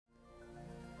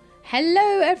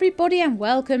Hello everybody and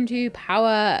welcome to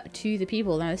Power to the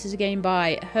People. Now this is a game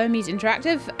by Hermes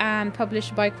Interactive and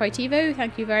published by Crytivo.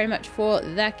 Thank you very much for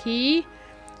the key.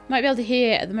 Might be able to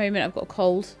hear at the moment I've got a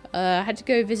cold. I had to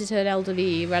go visit an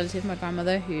elderly relative, my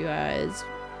grandmother, who is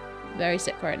very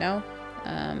sick right now,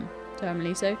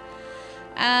 terminally so.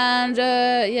 And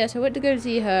yeah, so I went to go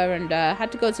see her and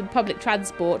had to go to some public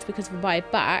transport because of my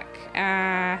back,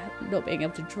 not being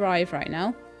able to drive right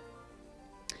now.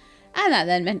 And that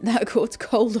then meant that I caught a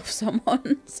cold off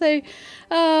someone. So,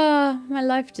 my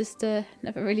life just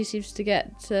never really seems to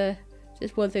get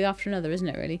just one thing after another, isn't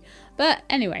it, really? But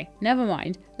anyway, never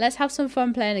mind. Let's have some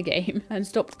fun playing a game and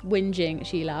stop whinging,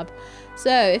 Shelab.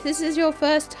 So, if this is your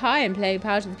first time playing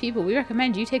Power to the People, we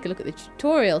recommend you take a look at the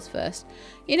tutorials first.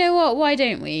 You know what? Why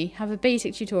don't we have a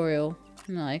basic tutorial?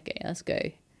 Okay, let's go.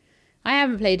 I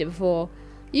haven't played it before.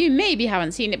 You maybe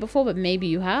haven't seen it before, but maybe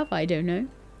you have. I don't know.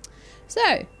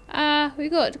 So, we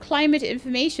got climate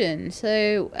information,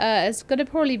 so it's going to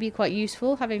probably be quite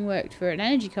useful. Having worked for an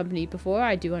energy company before,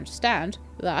 I do understand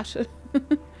that.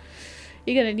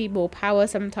 You're going to need more power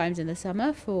sometimes in the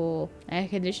summer for air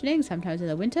conditioning, sometimes in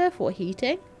the winter for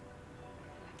heating,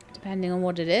 depending on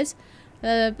what it is.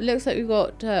 Looks like we've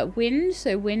got wind,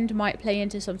 so wind might play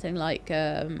into something like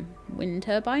wind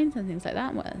turbines and things like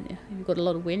that. Well, if you've got a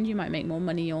lot of wind, you might make more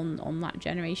money on that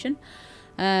generation.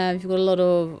 If you've got a lot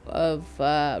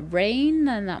of rain,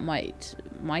 then that might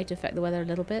affect the weather a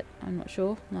little bit. I'm not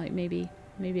sure. Like maybe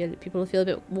people will feel a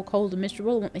bit more cold and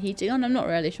miserable and want the heating on. I'm not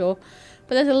really sure.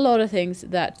 But there's a lot of things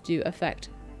that do affect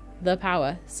the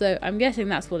power. So I'm guessing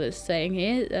that's what it's saying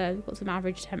here. We've got some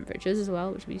average temperatures as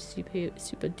well, which would be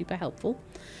super duper helpful.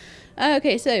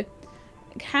 Okay, so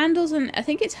candles, and I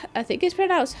think it's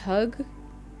pronounced hug,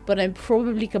 but I'm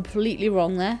probably completely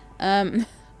wrong there.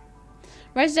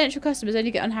 Residential customers only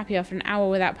get unhappy after an hour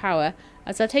without power,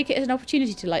 as I take it as an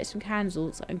opportunity to light some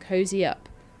candles and cozy up.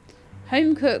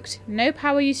 Home cooked, no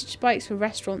power usage spikes for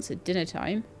restaurants at dinner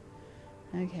time.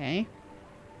 Okay.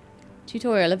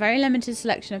 Tutorial, a very limited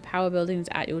selection of power buildings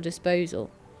at your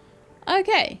disposal.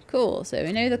 Okay, cool. So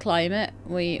we know the climate.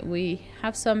 We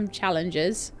have some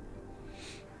challenges.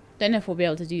 Don't know if we'll be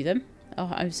able to do them. Oh,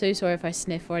 I'm so sorry if I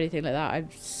sniff or anything like that. I'm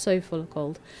so full of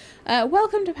cold.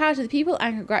 Welcome to Power to the People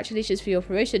and congratulations for your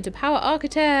promotion to Power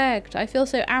Architect. I feel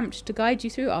so amped to guide you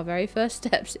through our very first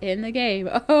steps in the game.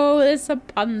 Oh, there's some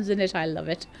puns in it. I love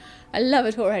it. I love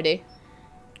it already.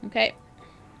 Okay.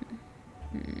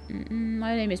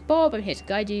 My name is Bob. I'm here to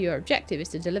guide you. Your objective is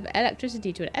to deliver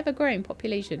electricity to an ever-growing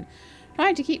population,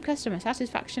 trying to keep customer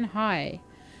satisfaction high.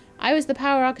 I was the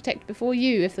power architect before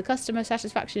you. If the customer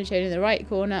satisfaction shown in the right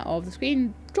corner of the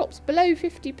screen drops below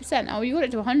 50%. Oh, you got it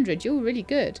to 100. You're really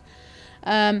good.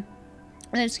 And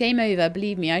then it's game over.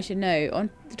 Believe me, I should know.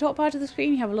 On the top part of the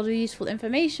screen, you have a lot of useful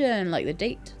information, like the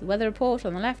date, the weather report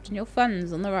on the left, and your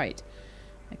funds on the right.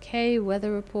 Okay,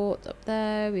 weather report up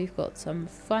there. We've got some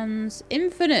funds.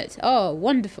 Infinite. Oh,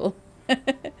 wonderful.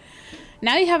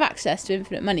 Now you have access to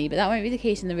infinite money, but that won't be the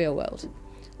case in the real world.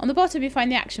 On the bottom you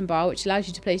find the action bar, which allows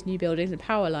you to place new buildings and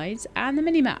power lines, and the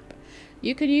mini-map.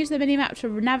 You can use the mini-map to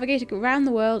navigate around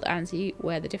the world and see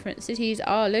where the different cities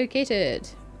are located.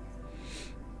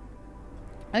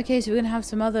 Okay, so we're going to have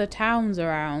some other towns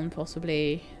around,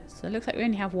 possibly. So it looks like we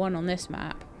only have one on this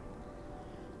map.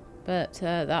 But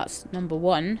that's number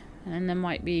 1. And there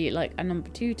might be like a number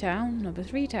 2 town, number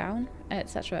 3 town,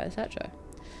 etc, etc.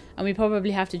 And we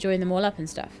probably have to join them all up and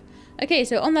stuff. Okay,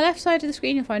 so on the left side of the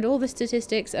screen you'll find all the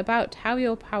statistics about how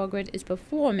your power grid is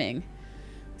performing.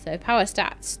 So power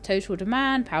stats, total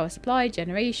demand, power supply,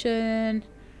 generation,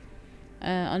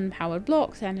 unpowered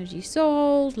blocks, energy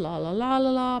sold, la la la la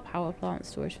la, power plant,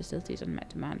 storage facilities, unmet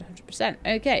demand, 100%.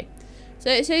 Okay,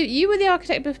 so you were the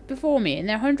architect before me and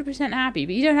they're 100% happy,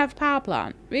 but you don't have a power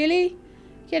plant. Really?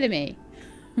 Kidding me?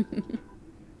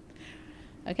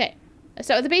 Okay. Let's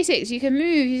start with the basics. You can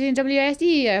move using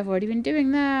WASD. I've already been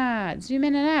doing that. Zoom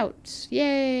in and out.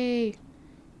 Yay.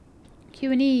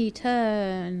 Q and E.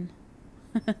 Turn.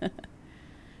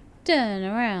 Turn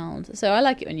around. So I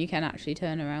like it when you can actually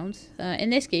turn around.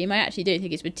 In this game, I actually don't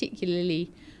think it's particularly...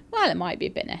 Well, it might be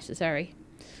a bit necessary.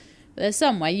 But there's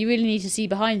some where you really need to see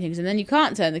behind things and then you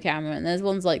can't turn the camera. And there's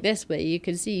ones like this where you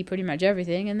can see pretty much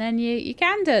everything and then you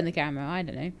can turn the camera. I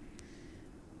don't know.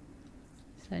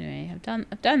 So anyway,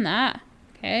 I've done that.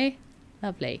 Okay,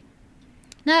 lovely.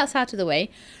 Now that's out of the way,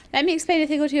 let me explain a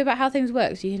thing or two about how things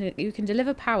work so you can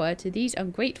deliver power to these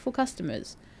ungrateful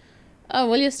customers. Oh,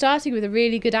 well, you're starting with a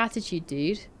really good attitude,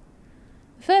 dude.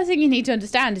 The first thing you need to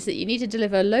understand is that you need to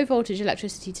deliver low voltage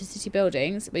electricity to city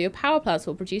buildings, but your power plants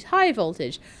will produce high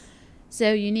voltage.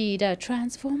 So you need a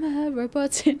transformer,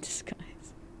 robots in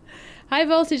disguise. High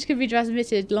voltage can be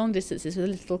transmitted long distances with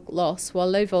little loss, while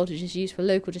low voltage is used for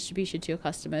local distribution to your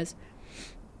customers.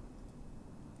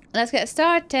 Let's get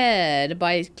started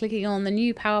by clicking on the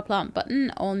new power plant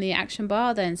button on the action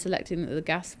bar, then selecting the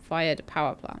gas-fired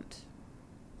power plant.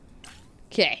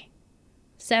 Okay.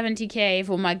 70k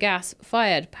for my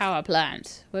gas-fired power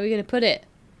plant. Where are we going to put it?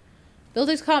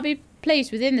 Buildings can't be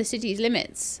placed within the city's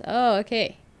limits. Oh,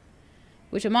 okay.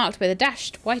 Which are marked with a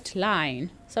dashed white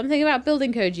line. Something about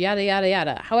building codes, yada yada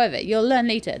yada. However, you'll learn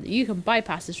later that you can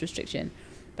bypass this restriction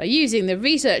by using the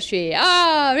research tree.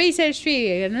 Ah, research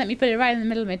tree. And let me put it right in the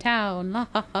middle of my town. Ha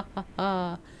ha ha ha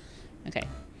ha. Okay.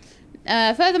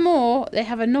 Furthermore, they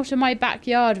have a not in my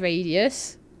backyard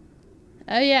radius.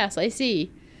 Oh yes, I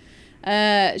see.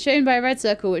 Shown by a red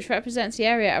circle, which represents the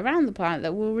area around the plant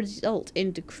that will result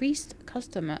in decreased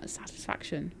customer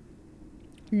satisfaction.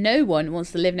 No one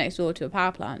wants to live next door to a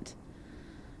power plant.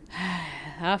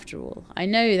 After all, I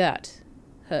know that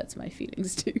hurts my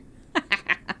feelings too.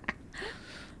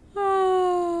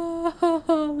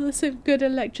 Oh, there's some good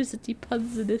electricity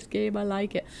puns in this game. I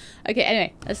like it. Okay,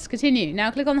 anyway, let's continue.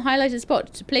 Now click on the highlighted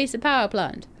spot to place a power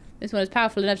plant. This one is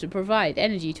powerful enough to provide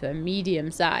energy to a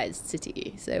medium-sized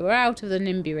city. So we're out of the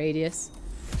NIMBY radius.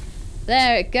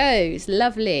 There it goes.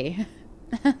 Lovely.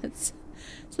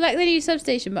 Select the new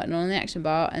substation button on the action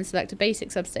bar and select a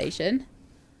basic substation.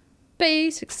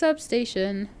 Basic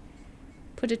substation.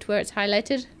 Put it where it's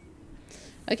highlighted.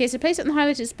 Okay, so place it in the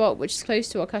highlighted spot, which is close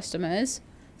to our customers.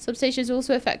 Substations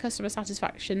also affect customer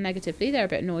satisfaction negatively. They're a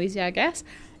bit noisy, I guess,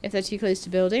 if they're too close to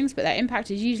buildings, but their impact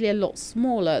is usually a lot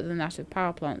smaller than that of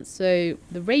power plants. So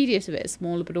the radius of it is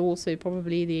smaller, but also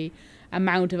probably the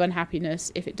amount of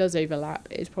unhappiness, if it does overlap,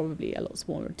 is probably a lot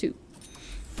smaller too.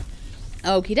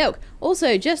 Okie doke.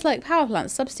 Also, just like power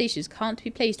plants, substations can't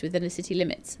be placed within the city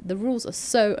limits. The rules are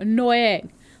so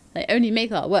annoying. They only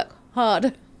make that work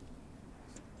hard.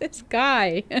 This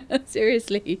guy.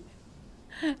 Seriously.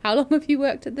 How long have you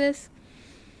worked at this?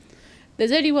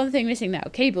 There's only one thing missing now.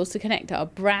 Cables to connect our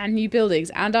brand new buildings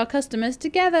and our customers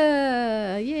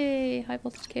together. Yay. High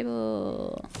voltage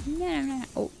cable.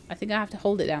 Oh, I think I have to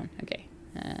hold it down. Okay.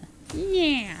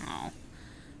 Yeah.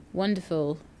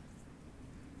 Wonderful.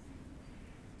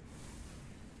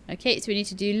 Okay, so we need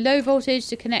to do low voltage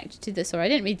to connect to the... Sorry, I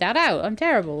didn't read that out. I'm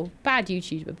terrible. Bad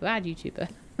YouTuber. Bad YouTuber.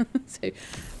 So,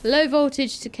 low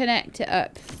voltage to connect it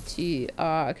up to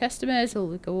our customers.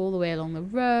 We'll go all the way along the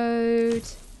road.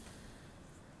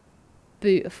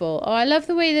 Beautiful. Oh, I love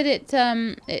the way that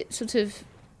it sort of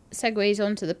segues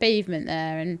onto the pavement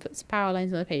there and puts power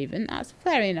lines on the pavement. That's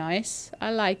very nice.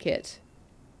 I like it.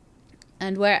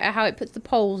 And how it puts the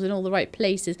poles in all the right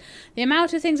places. The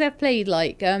amount of things I've played,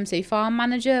 like, say, Farm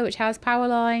Manager, which has power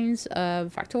lines,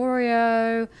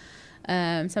 Factorio,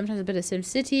 sometimes a bit of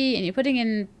SimCity, and you're putting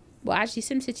in, well, actually,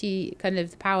 SimCity, kind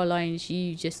of the power lines,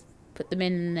 you just put them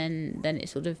in and then it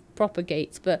sort of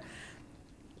propagates. But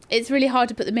it's really hard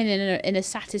to put them in a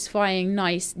satisfying,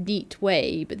 nice, neat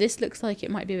way. But this looks like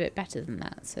it might be a bit better than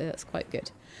that, so that's quite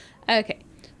good. Okay.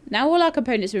 Now all our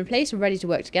components are in place and ready to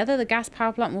work together. The gas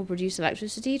power plant will produce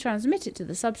electricity, transmit it to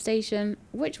the substation,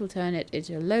 which will turn it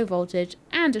into low voltage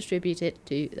and distribute it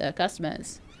to the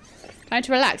customers. Time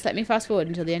to relax. Let me fast forward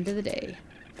until the end of the day.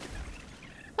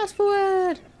 Fast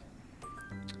forward!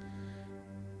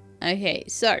 Okay,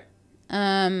 so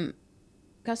customer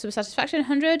satisfaction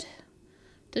 100.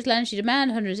 Total energy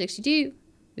demand 162.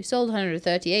 We sold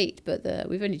 138, but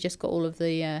we've only just got all of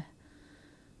the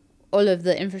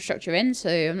infrastructure in, so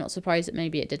I'm not surprised that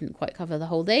maybe it didn't quite cover the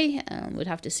whole day. We'd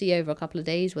have to see over a couple of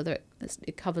days whether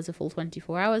it covers a full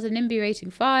 24 hours. An NIMBY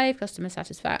rating 5, customer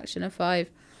satisfaction of 5,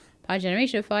 power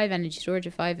generation of 5, energy storage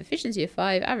of 5, efficiency of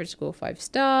 5, average score 5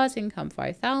 stars, income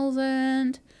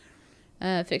 5,000,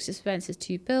 fixed expenses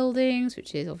 2 buildings,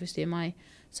 which is obviously my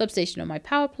substation or my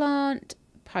power plant,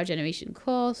 power generation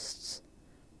costs,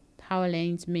 power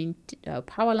line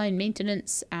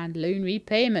maintenance and loan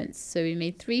repayments. So we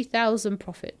made 3,000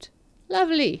 profit.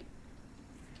 Lovely.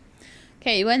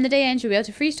 Okay, when the day ends, you'll be able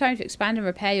to freeze time to expand and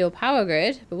repair your power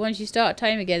grid. But once you start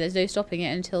time again, there's no stopping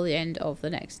it until the end of the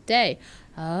next day.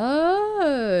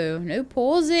 Oh, no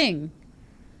pausing.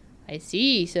 I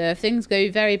see. So if things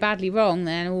go very badly wrong,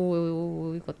 then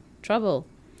we've got trouble.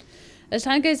 As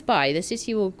time goes by, the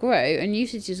city will grow and new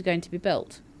cities are going to be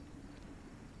built.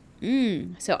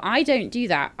 So I don't do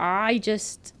that. I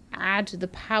just add the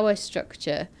power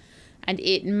structure and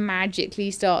it magically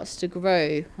starts to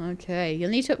grow. Okay, you'll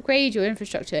need to upgrade your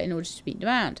infrastructure in order to meet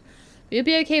demand. But you'll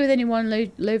be okay with only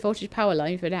one low voltage power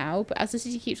line for now, but as the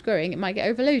city keeps growing, it might get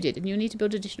overloaded and you'll need to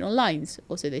build additional lines,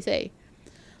 or so they say.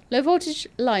 Low voltage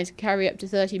lines can carry up to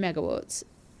 30 megawatts.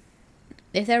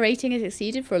 If their rating is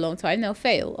exceeded for a long time, they'll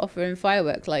fail, offering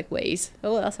firework-like ways.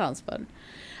 Oh, that sounds fun.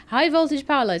 High voltage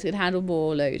power lines can handle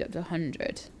more load, up to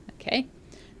 100. Okay.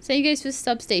 Same goes for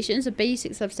substations. A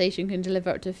basic substation can deliver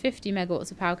up to 50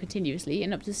 megawatts of power continuously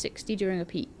and up to 60 during a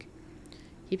peak.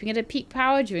 Keeping it at peak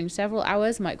power during several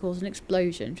hours might cause an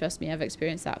explosion. Trust me, I've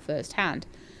experienced that firsthand.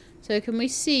 So can we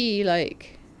see,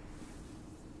 like,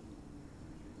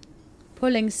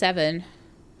 pulling 7,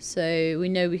 so we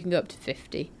know we can go up to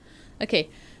 50. Okay,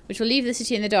 which will leave the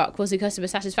city in the dark, causing customer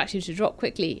satisfaction to drop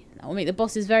quickly. That will make the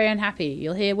bosses very unhappy.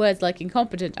 You'll hear words like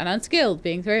incompetent and unskilled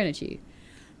being thrown at you.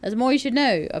 There's more you should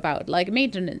know about, like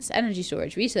maintenance, energy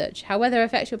storage, research, how weather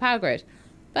affects your power grid.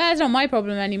 But that's not my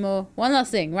problem anymore. One last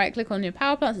thing, right-click on your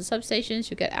power plants and substations.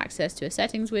 You'll get access to a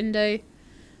settings window.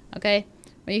 Okay,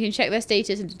 where you can check their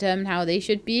status and determine how they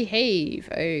should behave.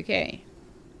 Okay.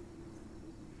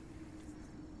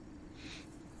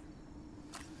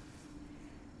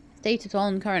 Status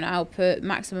on, current output,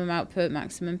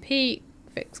 maximum peak,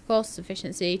 fixed cost,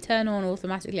 efficiency, turn on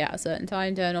automatically at a certain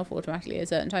time, turn off automatically at a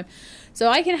certain time. So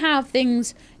I can have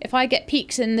things, if I get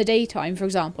peaks in the daytime, for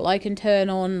example, I can turn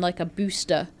on like a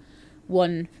booster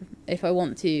one if I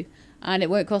want to, and it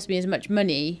won't cost me as much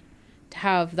money to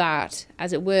have that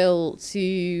as it will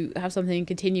to have something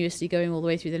continuously going all the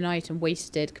way through the night and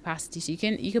wasted capacity. So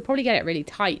you could probably get it really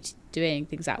tight doing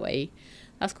things that way.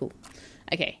 That's cool.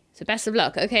 Okay, so best of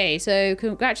luck. Okay, so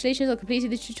congratulations on completing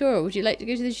the tutorial. Would you like to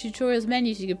go to the tutorials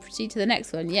menu so you can proceed to the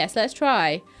next one? Yes, let's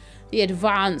try the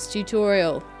advanced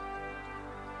tutorial.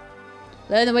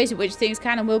 Learn the ways in which things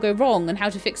can and will go wrong and how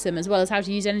to fix them, as well as how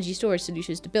to use energy storage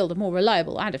solutions to build a more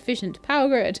reliable and efficient power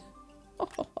grid.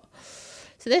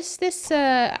 So this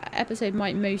episode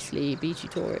might mostly be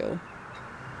tutorial.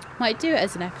 Might do it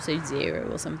as an episode 0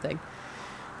 or something.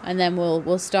 And then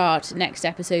we'll start next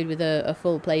episode with a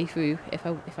full playthrough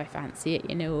if I fancy it,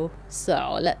 you know.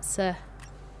 So let's have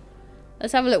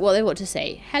a look what they want to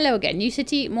say. Hello again, new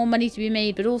city, more money to be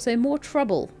made, but also more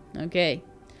trouble. Okay.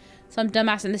 Some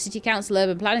dumbass in the City Council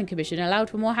Urban Planning Commission allowed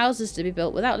for more houses to be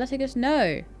built without letting us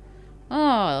know.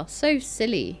 Oh, so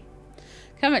silly.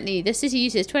 Currently, the city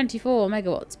uses 24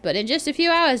 megawatts, but in just a few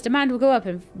hours, demand will go up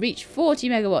and reach 40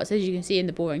 megawatts, as you can see in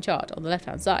the boring chart on the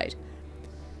left-hand side.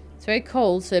 It's very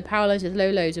cold, so power lines with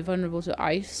low loads are vulnerable to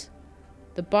ice.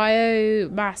 The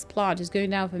biomass plant is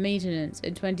going down for maintenance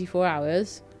in 24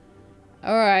 hours.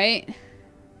 Alright.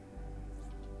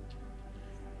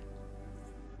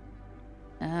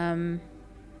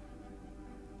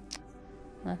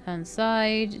 Left-hand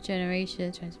side,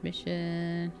 generation,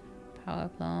 transmission, power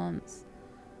plants.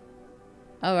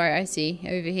 Alright, I see.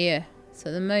 Over here. So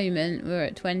at the moment, we're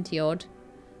at 20 odd.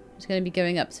 It's going to be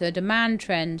going up to a demand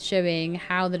trend showing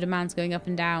how the demand's going up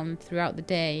and down throughout the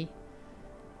day.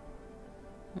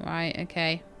 Right,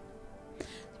 okay.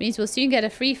 This means we'll soon get a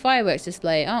free fireworks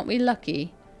display. Aren't we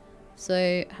lucky?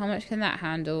 So, how much can that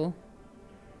handle?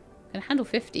 Can handle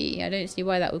 50. I don't see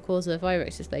why that would cause a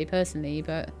fireworks display personally,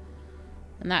 but...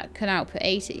 And that can output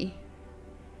 80.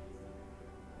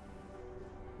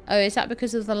 Oh, is that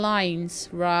because of the lines?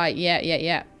 Right,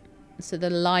 yeah. So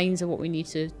the lines are what we need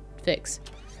to fix.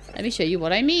 Let me show you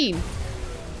what I mean.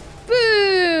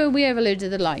 Boom! We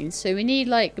overloaded the lines. So we need,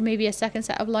 like, maybe a second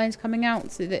set of lines coming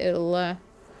out so that it'll,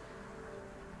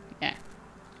 yeah.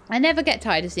 I never get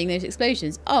tired of seeing those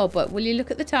explosions. Oh, but will you look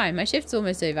at the time? My shift's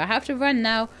almost over. I have to run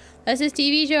now. That's this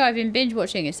TV show I've been binge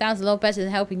watching. It sounds a lot better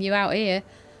than helping you out here.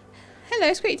 Hello,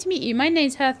 it's great to meet you. My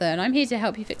name's Hertha, and I'm here to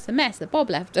help you fix the mess that Bob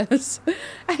left us.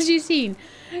 As you've seen,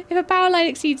 if a power line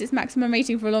exceeds its maximum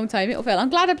rating for a long time, it'll fail. I'm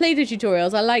glad I played the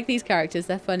tutorials. I like these characters.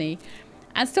 They're funny.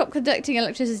 And stop conducting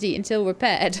electricity until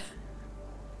repaired.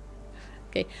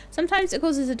 Okay. Sometimes it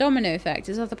causes a domino effect,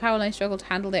 as if the power line struggle to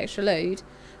handle the extra load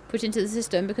put into the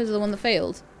system because of the one that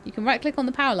failed. You can right-click on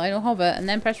the power line or hover, and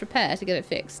then press repair to get it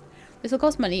fixed. This will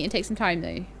cost money and take some time,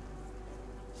 though.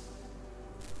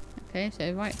 Okay,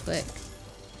 so right-click.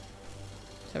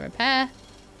 So repair.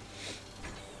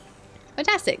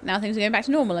 Fantastic. Now things are going back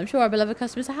to normal. I'm sure our beloved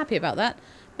customers are happy about that.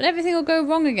 But everything will go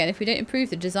wrong again if we don't improve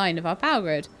the design of our power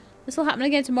grid. This will happen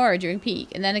again tomorrow during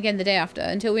peak, and then again the day after,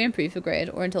 until we improve the grid,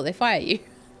 or until they fire you.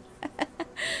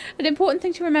 An important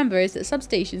thing to remember is that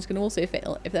substations can also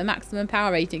fail if their maximum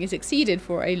power rating is exceeded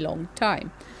for a long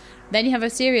time. Then you have a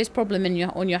serious problem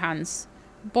on your hands.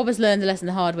 Bob has learned the lesson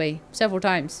the hard way, several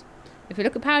times. If we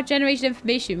look at power generation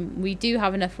information, we do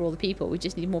have enough for all the people. We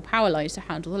just need more power lines to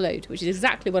handle the load, which is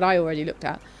exactly what I already looked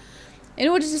at. In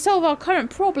order to solve our current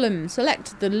problem,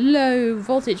 select the low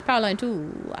voltage power line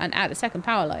tool and add a second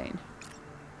power line.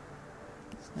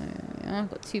 So I've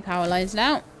got 2 power lines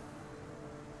now.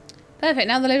 Perfect.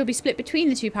 Now the load will be split between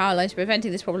the two power lines,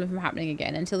 preventing this problem from happening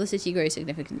again until the city grows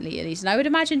significantly at least. And I would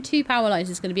imagine 2 power lines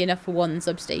is going to be enough for 1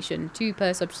 substation. 2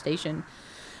 per substation.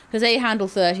 Because they handle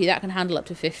 30, that can handle up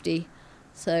to 50.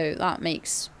 So that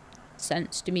makes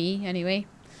sense to me anyway.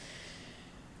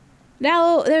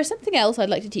 Now, there is something else I'd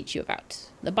like to teach you about.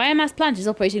 The biomass plant is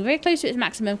operating very close to its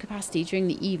maximum capacity during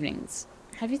the evenings.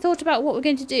 Have you thought about what we're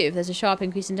going to do if there's a sharp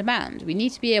increase in demand? We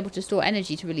need to be able to store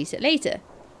energy to release it later.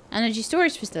 Energy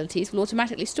storage facilities will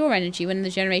automatically store energy when the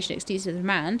generation exceeds the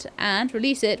demand and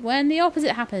release it when the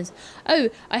opposite happens. Oh,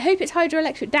 I hope it's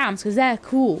hydroelectric dams because they're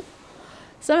cool.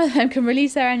 Some of them can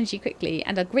release their energy quickly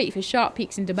and are great for sharp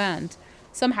peaks in demand.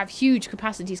 Some have huge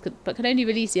capacities but can only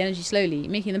release the energy slowly,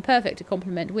 making them perfect to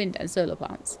complement wind and solar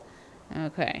plants.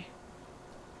 Okay.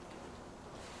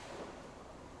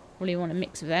 Well, you want a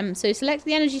mix of them. So select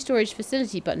the energy storage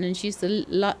facility button and choose the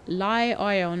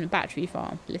Li-ion battery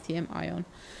farm. Lithium ion.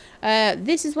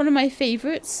 This is one of my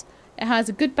favourites. It has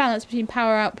a good balance between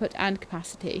power output and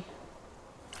capacity.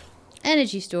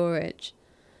 Energy storage.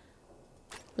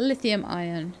 Lithium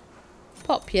ion.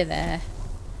 Pop you there.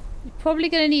 You're probably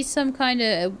going to need some kind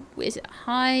of, is it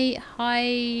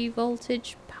high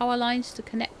voltage power lines to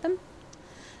connect them?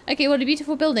 Okay, what a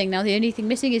beautiful building. Now the only thing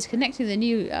missing is connecting the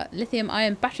new lithium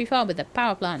ion battery farm with the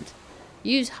power plant.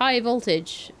 Use high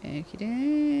voltage. Okie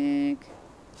doke.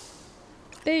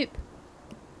 Boop.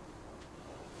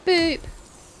 Boop.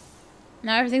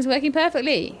 Now everything's working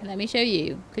perfectly. Let me show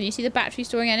you. Can you see the battery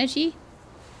storing energy?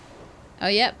 Oh,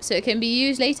 yep. So it can be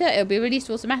used later. It'll be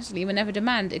released automatically whenever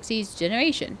demand exceeds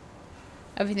generation.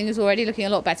 Everything is already looking a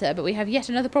lot better, but we have yet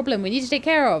another problem we need to take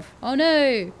care of. Oh,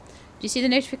 no. Do you see the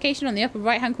notification on the upper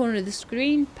right-hand corner of the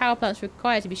screen? Power plants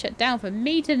required to be shut down for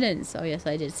maintenance. Oh, yes,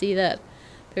 I did see that.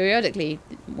 Periodically,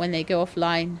 when they go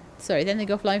offline. Sorry, then they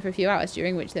go offline for a few hours,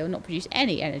 during which they will not produce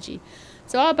any energy.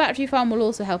 So our battery farm will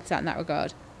also help us out in that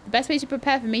regard. The best way to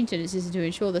prepare for maintenance is to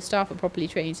ensure the staff are properly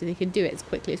trained so they can do it as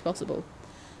quickly as possible.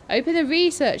 Open the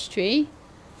research tree.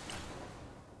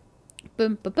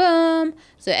 Boom, boom, boom.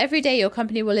 So every day your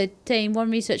company will attain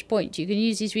 1 research point. You can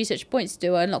use these research points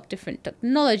to unlock different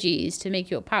technologies to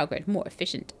make your power grid more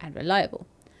efficient and reliable.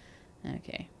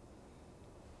 Okay.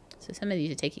 So some of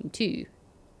these are taking 2.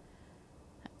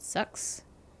 That sucks.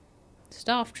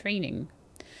 Staff training.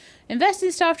 Invest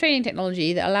in staff training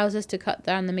technology that allows us to cut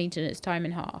down the maintenance time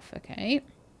in half. Okay.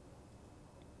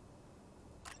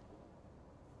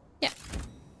 Yeah.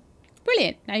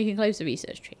 Brilliant. Now you can close the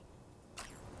research tree.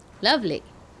 Lovely.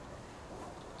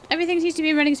 Everything seems to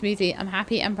be running smoothly. I'm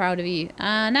happy and proud of you.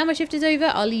 Now my shift is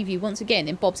over. I'll leave you once again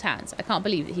in Bob's hands. I can't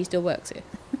believe that he still works here.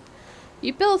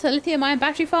 You built a lithium-ion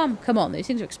battery farm? Come on, those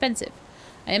things are expensive.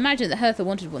 I imagine that Hertha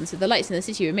wanted one, so the lights in the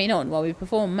city remain on while we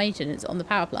perform maintenance on the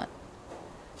power plant.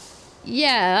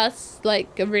 Yeah, that's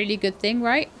like a really good thing,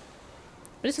 right?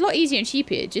 But it's a lot easier and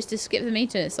cheaper just to skip the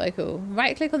maintenance cycle.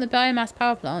 Right-click on the biomass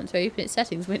power plant to open its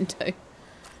settings window.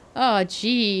 Oh,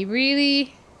 gee,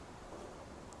 really?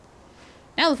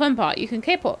 Now the fun part. You can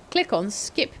click on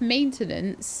skip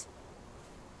maintenance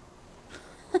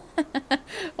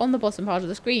on the bottom part of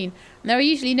the screen. And there are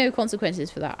usually no consequences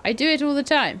for that. I do it all the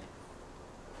time.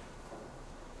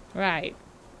 Right.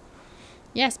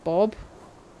 Yes, Bob.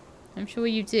 I'm sure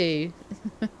you do.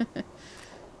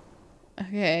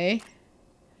 Okay.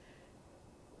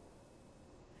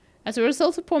 As a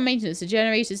result of poor maintenance, the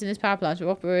generators in this power plant are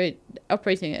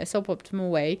operating in a suboptimal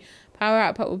way. Power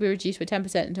output will be reduced by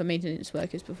 10% until maintenance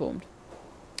work is performed.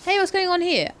 Hey, what's going on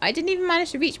here? I didn't even manage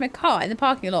to reach my car in the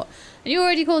parking lot, and you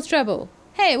already caused trouble.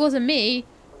 Hey, it wasn't me.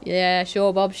 Yeah,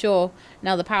 sure, Bob, sure.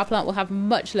 Now the power plant will have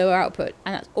much lower output,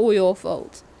 and that's all your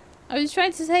fault. I was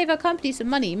trying to save our company some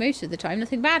money. Most of the time,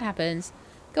 nothing bad happens.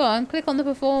 Go on, click on the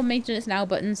Perform Maintenance Now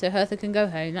button so Hertha can go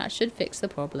home. That should fix the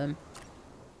problem.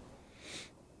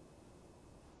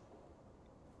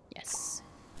 Yes.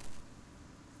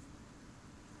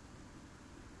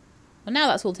 Well, now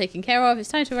that's all taken care of, it's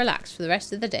time to relax for the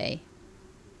rest of the day.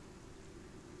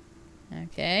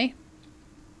 Okay.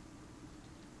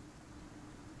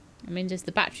 I mean, does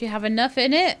the battery have enough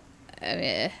in it?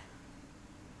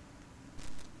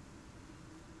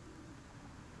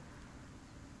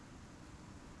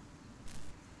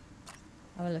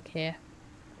 Have a look here.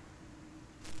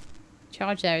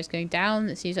 Charge there is going down.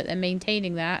 It seems like they're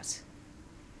maintaining that.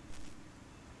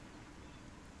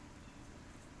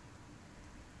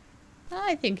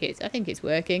 I think it's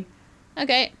working.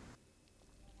 Okay.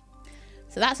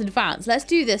 So that's advanced. Let's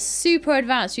do this super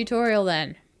advanced tutorial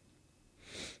then.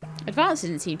 Advanced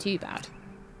didn't seem too bad.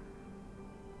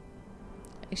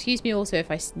 Excuse me also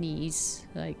if I sneeze.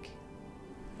 Like,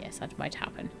 yes, that might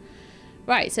happen.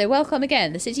 Right, so welcome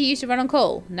again. The city used to run on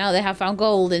coal. Now they have found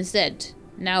gold instead.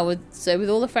 Now, with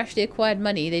all the freshly acquired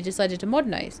money, they decided to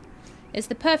modernise. It's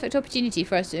the perfect opportunity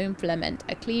for us to implement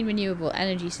a clean, renewable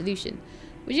energy solution.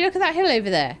 Would you look at that hill over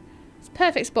there? It's a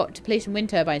perfect spot to place some wind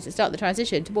turbines to start the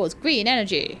transition towards green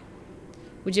energy.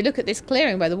 Would you look at this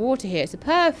clearing by the water here? It's a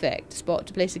perfect spot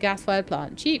to place a gas-fired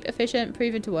plant. Cheap, efficient,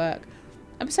 proven to work.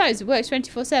 And besides, it works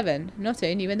 24/7, not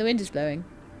only when the wind is blowing.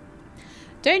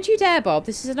 Don't you dare, Bob.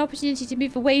 This is an opportunity to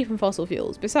move away from fossil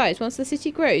fuels. Besides, once the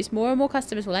city grows, more and more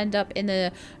customers will end up in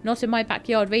the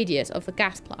not-in-my-backyard radius of the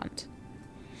gas plant.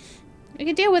 We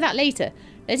can deal with that later.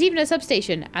 There's even a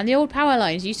substation, and the old power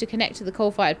lines used to connect to the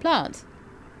coal-fired plant.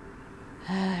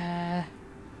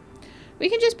 We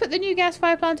can just put the new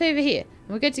gas-fired plant over here,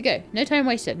 and we're good to go. No time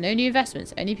wasted, no new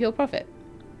investments, only pure profit.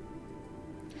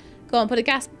 Go on, put a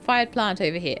gas-fired plant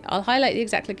over here. I'll highlight the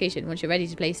exact location once you're ready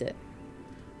to place it.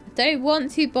 I don't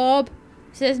want to, Bob.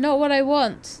 This is not what I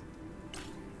want.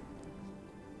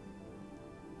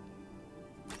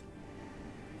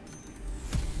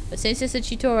 But since it's a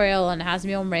tutorial and has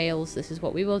me on rails, this is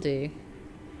what we will do.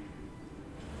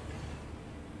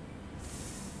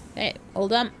 Okay, all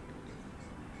done.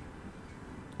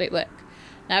 Great work.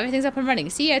 Now everything's up and running.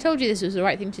 See, I told you this was the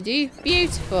right thing to do.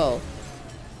 Beautiful.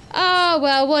 Oh,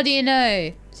 well, what do you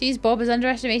know? Seems Bob has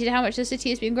underestimated how much the city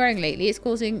has been growing lately.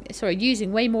 It's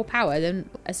using way more power than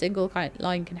a single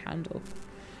line can handle.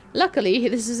 Luckily,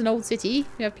 this is an old city.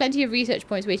 We have plenty of research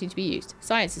points waiting to be used.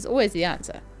 Science is always the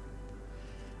answer.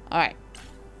 Alright.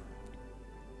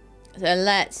 So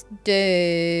let's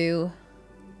do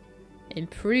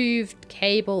improved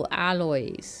cable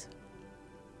alloys.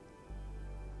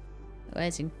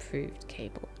 Where's improved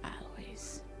cable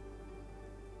alloys?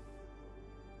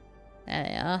 There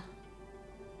they are.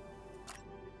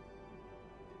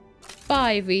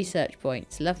 5 research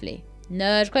points. Lovely.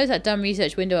 Nerd, close that dumb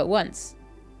research window at once.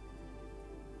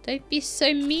 Don't be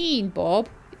so mean, Bob.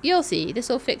 You'll see. This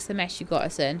will fix the mess you got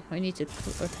us in. We need to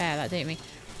repair that, don't we?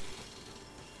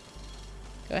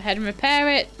 Go ahead and repair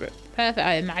it. Perfect.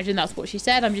 I imagine that's what she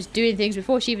said. I'm just doing things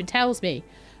before she even tells me.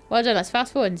 Well done. Let's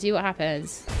fast forward and see what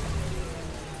happens.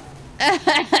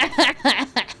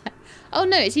 Oh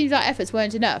no, it seems our efforts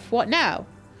weren't enough. What now?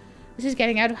 This is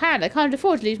getting out of hand. I can't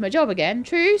afford to lose my job again.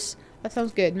 Truce? That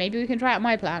sounds good. Maybe we can try out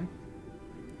my plan.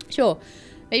 Sure.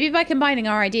 Maybe by combining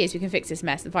our ideas we can fix this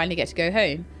mess and finally get to go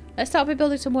home. Let's start by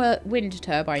building some more wind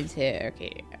turbines here.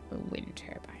 Okay, wind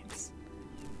turbines.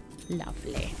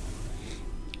 Lovely.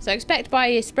 So I expect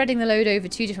by spreading the load over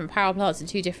 2 different power plants and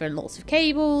 2 different lots of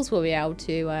cables, we'll be able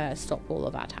to stop all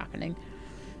of that happening.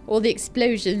 All the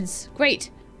explosions.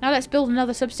 Great. Now let's build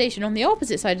another substation on the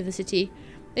opposite side of the city.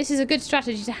 This is a good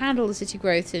strategy to handle the city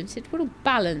growth since it will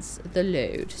balance the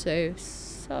load. So,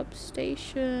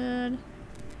 substation.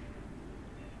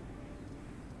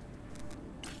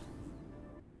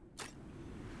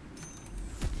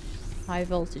 High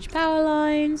voltage power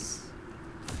lines.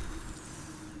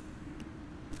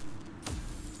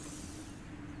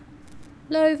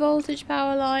 Low voltage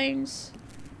power lines.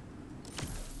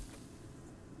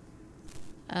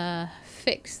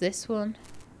 Fix this one.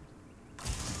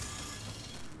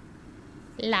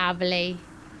 Lovely.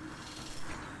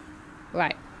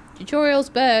 Right.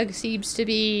 Tutorialsburg seems to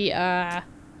be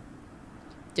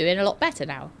doing a lot better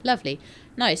now. Lovely.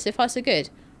 Nice. So far so good.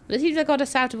 But it seems I got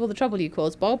us out of all the trouble you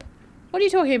caused, Bob. What are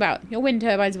you talking about? Your wind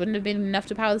turbines wouldn't have been enough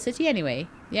to power the city anyway.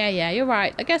 Yeah, you're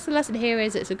right. I guess the lesson here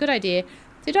is it's a good idea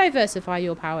to diversify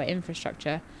your power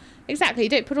infrastructure. Exactly.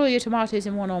 Don't put all your tomatoes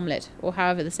in one omelette, or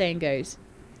however the saying goes.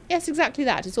 Yes, exactly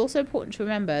that. It's also important to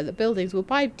remember that buildings will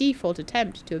by default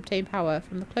attempt to obtain power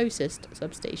from the closest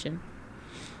substation.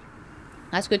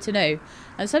 That's good to know.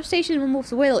 And substation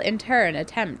will in turn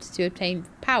attempt to obtain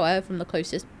power from the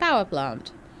closest power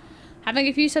plant. Having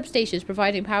a few substations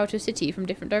providing power to a city from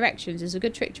different directions is a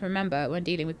good trick to remember when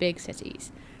dealing with big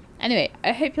cities. Anyway,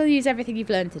 I hope you'll use everything you've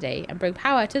learned today and bring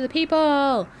power to the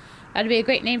people. That'd be a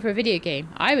great name for a video game.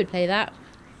 I would play that.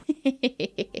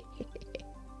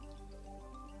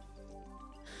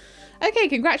 Okay,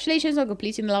 congratulations on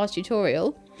completing the last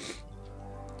tutorial.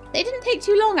 They didn't take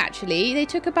too long, actually. They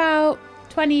took about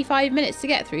 25 minutes to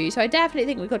get through, so I definitely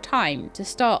think we've got time to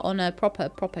start on a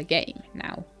proper game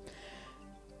now.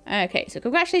 Okay, so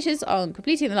congratulations on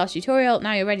completing the last tutorial.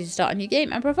 Now you're ready to start a new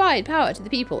game and provide power to the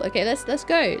people. Okay, let's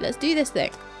go. Let's do this thing.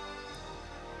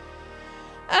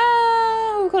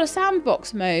 We've got a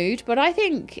sandbox mode, but I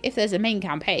think if there's a main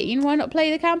campaign, why not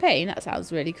play the campaign? That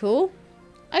sounds really cool.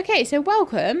 Okay, so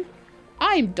welcome.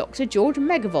 I'm Dr. George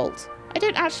Megavolt. I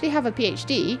don't actually have a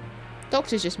PhD.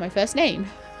 Doctor's just my first name.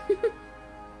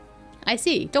 I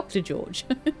see, Dr. George.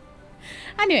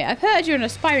 Anyway, I've heard you're an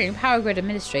aspiring power grid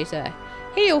administrator.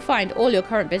 Here you'll find all your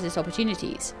current business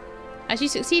opportunities. As you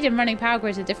succeed in running power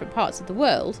grids in different parts of the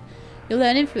world, you'll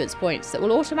earn influence points that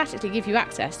will automatically give you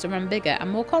access to run bigger and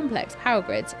more complex power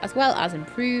grids, as well as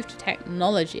improved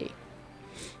technology.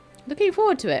 Looking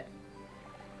forward to it.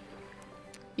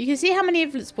 You can see how many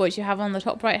influence points you have on the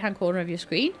top right hand corner of your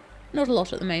screen. Not a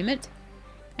lot at the moment.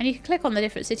 And you can click on the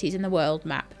different cities in the world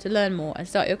map to learn more and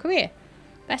start your career.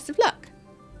 Best of luck.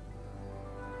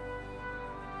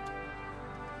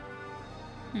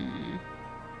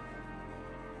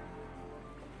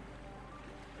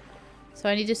 So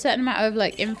I need a certain amount of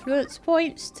like influence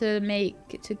points to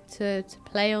make to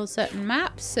play on certain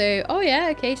maps. So oh yeah,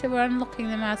 okay, so we're unlocking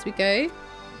them as we go.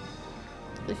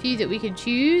 The few that we can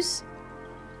choose.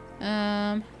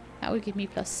 That would give me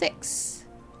 +6.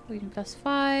 We can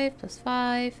 +5,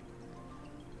 +5.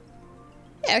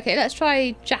 Yeah, okay, let's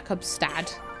try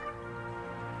Jakobstad.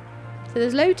 So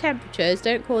there's low temperatures,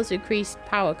 don't cause increased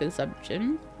power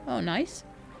consumption. Oh, nice.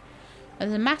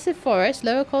 There's a massive forest,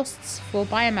 lower costs for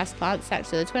biomass plants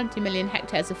thanks to the 20 million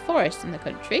hectares of forest in the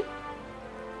country.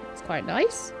 It's quite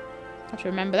nice. I have to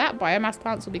remember that. Biomass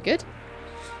plants will be good.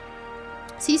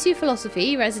 Sisu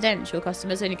philosophy, residential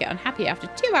customers only get unhappy after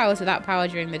 2 hours without power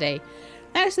during the day.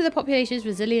 Thanks to the population's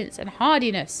resilience and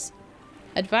hardiness.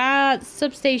 Advanced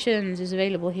substations is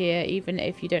available here, even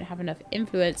if you don't have enough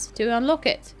influence to unlock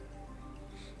it.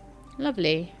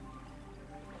 Lovely.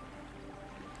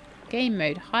 Game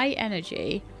mode, high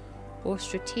energy or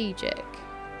strategic.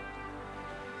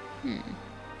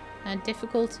 And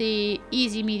difficulty,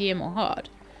 easy, medium or hard.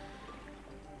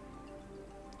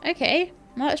 Okay,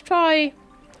 let's try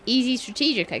easy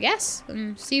strategic, I guess,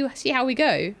 and see how we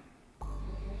go.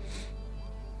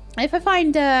 If I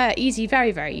find easy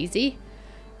very, very easy,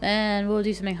 then we'll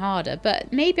do something harder.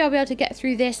 But maybe I'll be able to get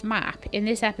through this map in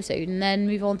this episode and then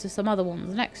move on to some other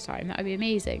ones next time. That would be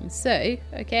amazing. So,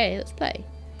 okay, let's play.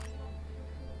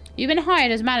 You've been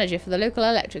hired as manager for the local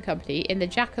electric company in the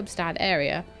Jakobstad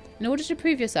area. In order to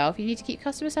prove yourself, you need to keep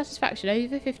customer satisfaction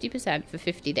over 50% for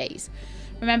 50 days.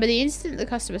 Remember, the instant the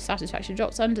customer satisfaction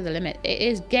drops under the limit, it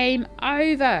is game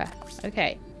over.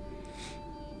 Okay.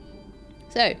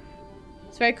 So,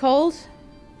 it's very cold.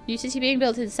 New city being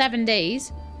built in 7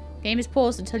 days. Game is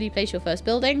paused until you place your first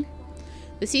building.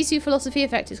 The Sisu philosophy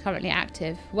effect is currently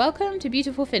active. Welcome to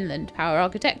beautiful Finland, Power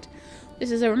Architect. This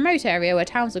is a remote area where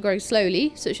towns are growing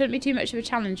slowly, so it shouldn't be too much of a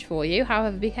challenge for you.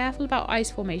 However, be careful about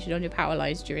ice formation on your power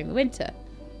lines during the winter.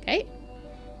 Okay,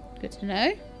 good to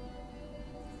know.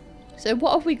 So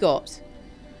what have we got?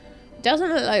 Doesn't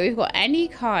look like we've got any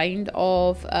kind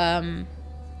of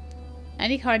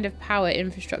power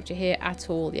infrastructure here at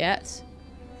all yet.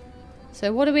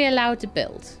 So what are we allowed to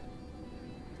build?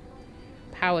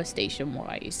 Power station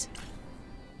wise.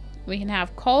 We can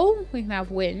have coal, we can have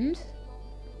wind.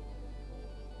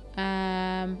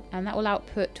 And that will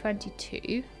output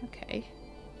 22. Okay.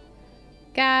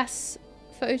 Gas,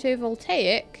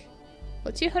 photovoltaic.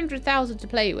 Got 200,000 to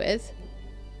play with.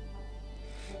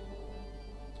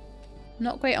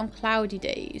 Not great on cloudy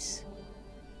days.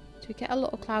 Do we get a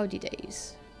lot of cloudy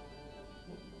days?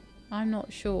 I'm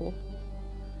not sure.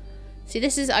 See,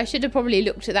 this is, I should have probably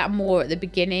looked at that more at the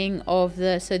beginning of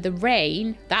so the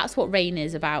rain, that's what rain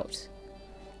is about.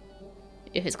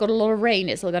 If it's got a lot of rain,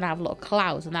 it's going to have a lot of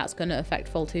clouds, and that's going to affect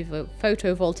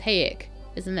photovoltaic,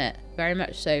 isn't it? Very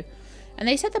much so. And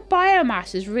they said the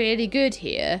biomass is really good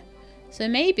here. So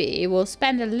maybe we'll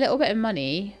spend a little bit of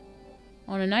money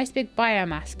on a nice big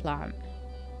biomass plant.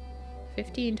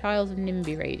 15 tiles of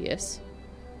NIMBY radius.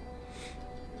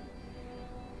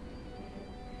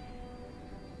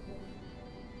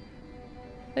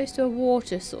 Close to a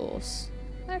water source.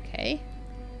 Okay.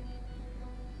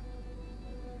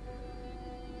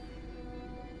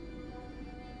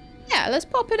 Yeah, let's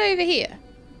pop it over here.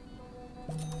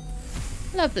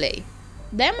 Lovely.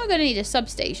 Then we're going to need a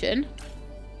substation.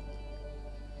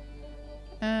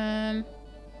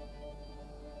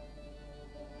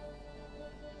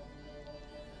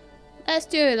 Let's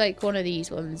do like one of these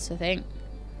ones, I think.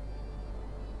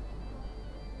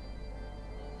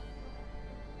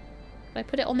 Can I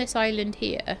put it on this island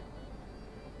here?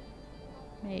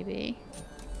 Maybe.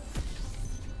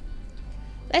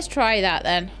 Let's try that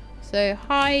then. So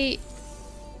high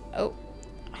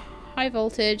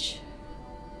voltage,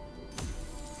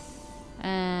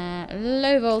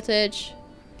 low voltage,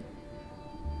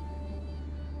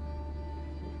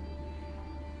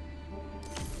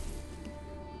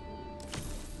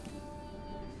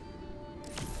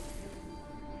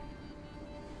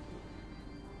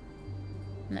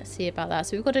 let's see about that.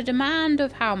 So we've got a demand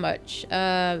of how much?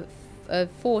 Of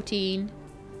 14.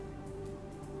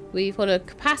 We've got a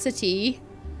capacity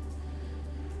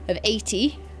of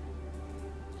 80.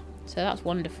 So that's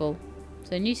wonderful.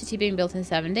 So new city being built in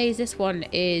 7 days. This one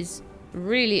is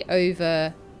really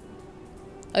over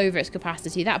its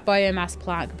capacity. That biomass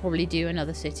plant could probably do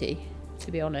another city,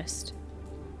 to be honest.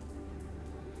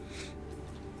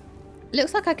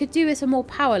 Looks like I could do with some more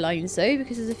power lines though,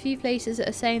 because there's a few places that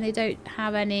are saying they don't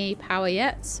have any power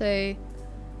yet. So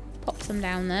pop some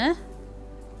down there.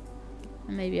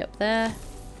 And maybe up there.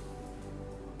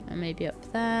 And maybe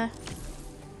up there.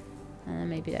 And then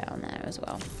maybe down there as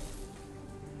well.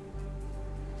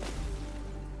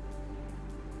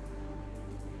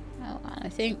 Oh, and I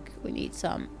think we need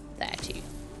some there too.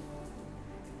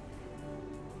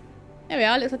 There we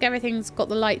are. Looks like everything's got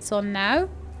the lights on now.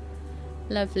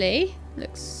 Lovely.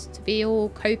 Looks to be all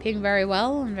coping very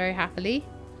well and very happily.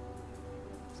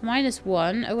 It's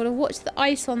 -1. I've got to watch the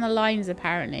ice on the lines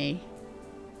apparently.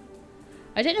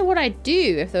 I don't know what I'd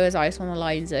do if there was ice on the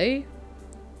lines though.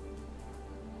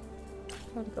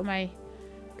 Oh, look at my...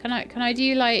 Can I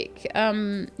do like,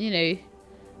 you know,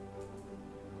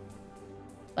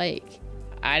 like,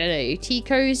 I don't know, tea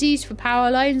cozies for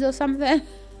power lines or something?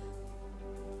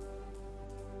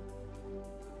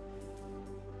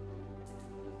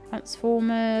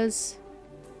 Transformers.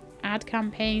 Ad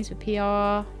campaigns for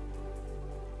PR.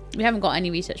 We haven't got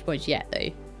any research points yet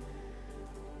though.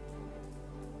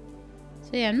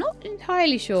 So yeah, I'm not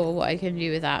entirely sure what I can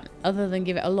do with that, other than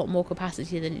give it a lot more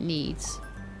capacity than it needs.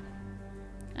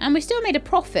 And we still made a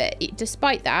profit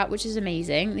despite that, which is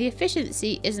amazing. The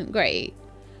efficiency isn't great.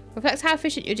 Reflects how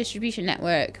efficient your distribution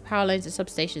network, power lines and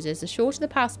substations is. The shorter the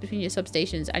path between your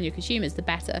substations and your consumers, the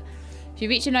better. If you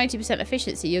reach a 90%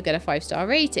 efficiency, you'll get a 5-star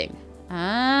rating.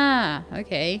 Ah,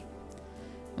 okay.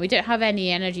 We don't have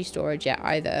any energy storage yet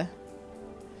either.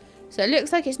 So it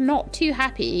looks like it's not too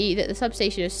happy that the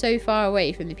substation is so far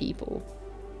away from the people.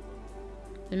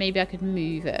 So maybe I could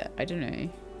move it. I don't know.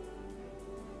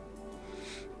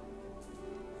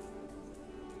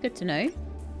 Good to know.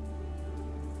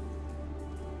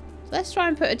 So let's try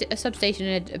and put a substation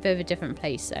in a bit of a different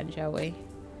place then, shall we?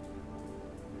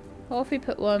 Or if we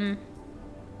put one...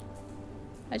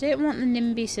 I don't want the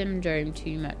NIMBY syndrome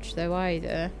too much though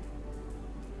either.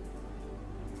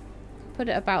 Put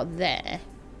it about there.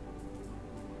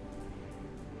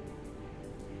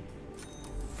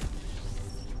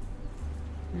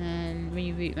 And then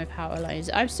reroute my power lines.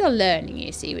 I'm still learning,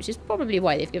 you see, which is probably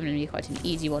why they've given me quite an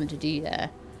easy one to do there.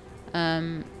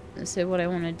 So what I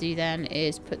want to do then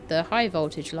is put the high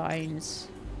voltage lines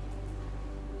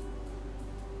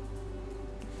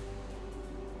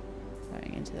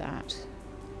going into that.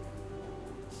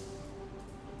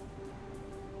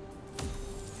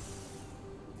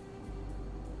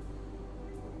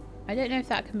 I don't know if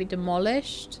that can be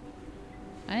demolished.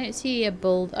 I don't see a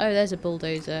oh, there's a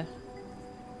bulldozer.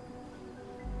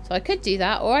 So I could do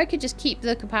that, or I could just keep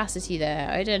the capacity there.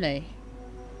 I don't know.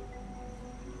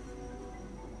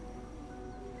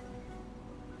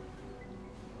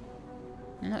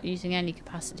 I'm not using any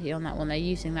capacity on that one. They're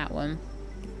using that one.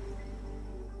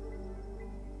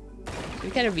 So we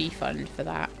get a refund for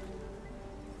that.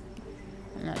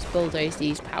 And let's bulldoze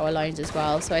these power lines as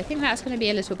well. So I think that's going to be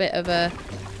a little bit of a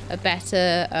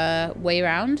better way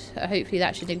around. Hopefully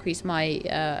that should increase my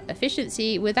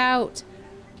efficiency without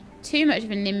too much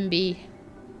of a NIMBY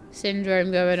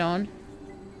syndrome going on.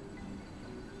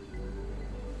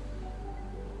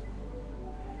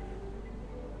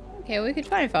 Okay, well, we could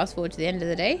try and fast forward to the end of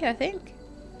the day, I think.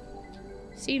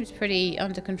 Seems pretty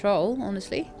under control,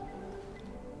 honestly.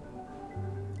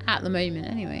 At the moment,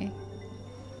 anyway.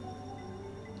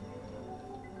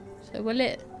 So will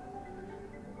it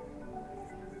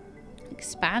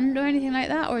expand or anything like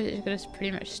that? Or is it going to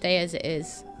pretty much stay as it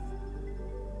is?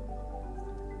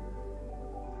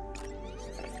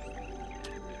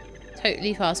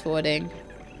 Totally fast forwarding.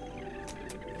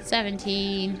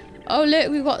 17. Oh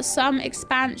look, we've got some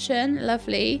expansion.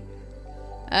 Lovely.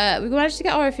 We've managed to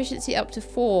get our efficiency up to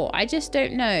 4. I just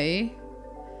don't know.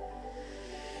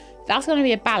 That's going to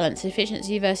be a balance.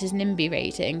 Efficiency versus NIMBY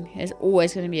rating is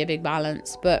always going to be a big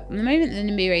balance. But at the moment the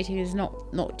NIMBY rating is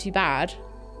not too bad. So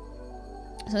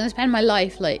I'm going to spend my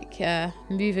life like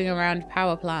moving around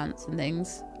power plants and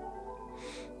things.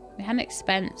 We had an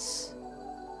expense.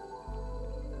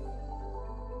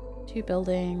 2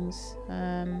 buildings.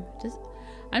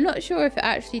 I'm not sure if it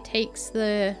actually takes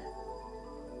the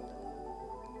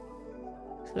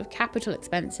sort of capital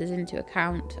expenses into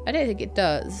account. I don't think it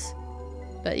does.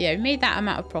 But yeah, we made that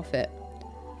amount of profit.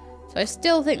 So I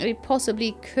still think that we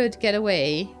possibly could get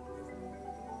away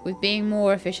with being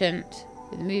more efficient,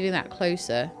 with moving that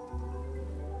closer.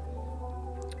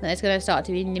 Then it's going to start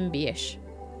to be NIMBY-ish.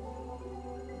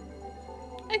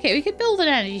 Okay, we could build an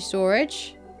energy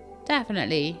storage.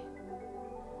 Definitely.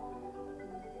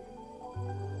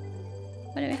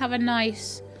 Why don't we have a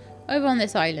nice... Over on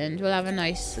this island, we'll have a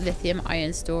nice lithium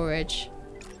ion storage.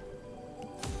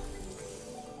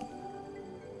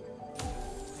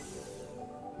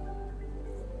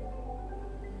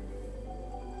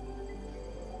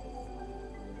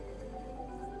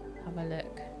 Have a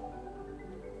look.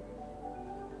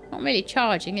 Not really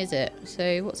charging, is it?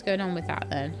 So what's going on with that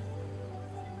then?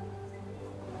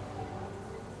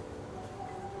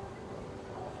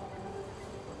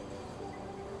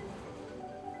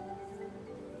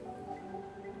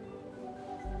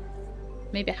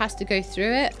 Maybe it has to go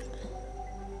through it.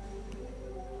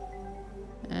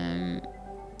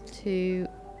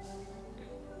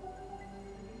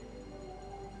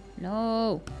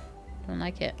 No. Don't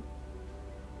like it.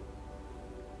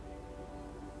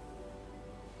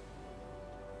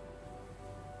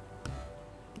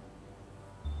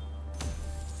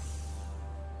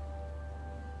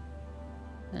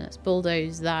 Let's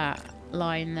bulldoze that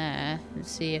line there and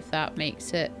see if that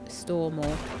makes it store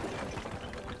more.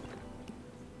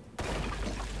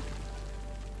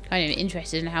 Kind of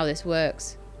interested in how this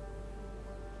works.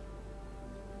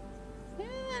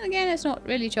 And again, it's not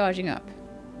really charging up.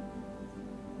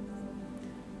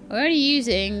 We're only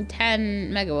using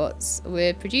 10 megawatts.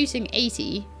 We're producing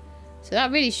 80. So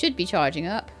that really should be charging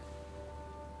up.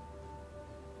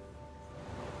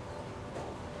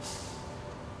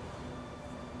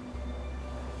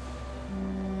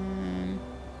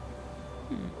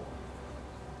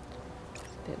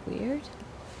 It's a bit weird.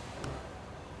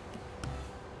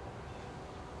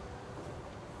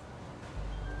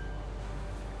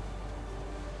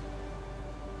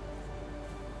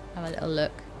 Have a little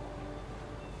look.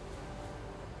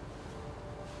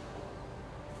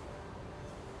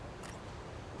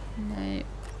 No.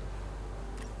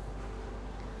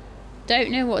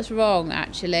 Don't know what's wrong,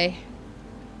 actually.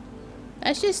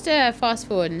 Let's just fast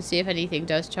forward and see if anything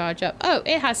does charge up. Oh,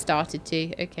 it has started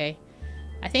to. Okay.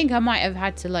 I think I might have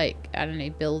had to, like, I don't know,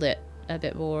 build it a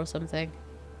bit more or something.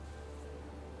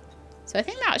 So I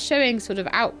think that's showing sort of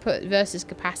output versus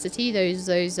capacity, those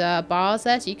bars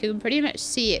there. So you can pretty much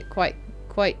see it quite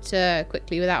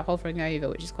quickly without hovering over,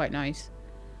 which is quite nice.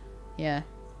 Yeah.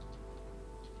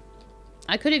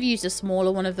 I could have used a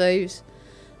smaller one of those,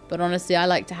 but honestly I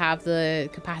like to have the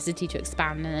capacity to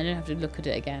expand and I don't have to look at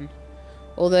it again.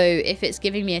 Although if it's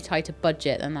giving me a tighter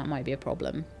budget, then that might be a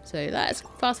problem. So let's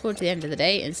fast forward to the end of the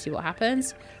day and see what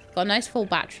happens. Got a nice full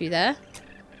battery there,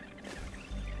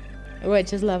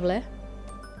 which is lovely.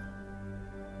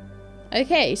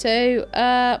 Okay, so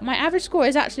my average score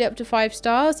is actually up to 5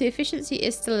 stars. The efficiency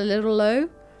is still a little low,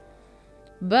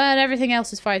 but everything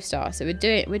else is 5 stars. So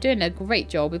we're doing a great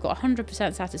job. We've got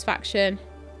 100% satisfaction.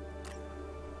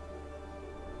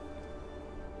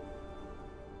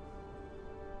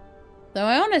 Though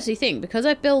I honestly think because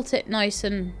I built it nice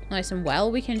and well,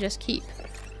 we can just keep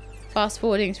fast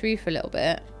forwarding through for a little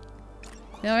bit.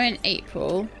 Now we're in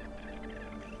April.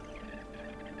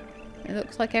 It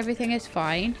looks like everything is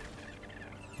fine.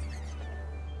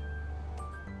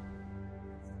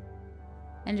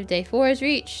 End of day 4 is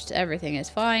reached. Everything is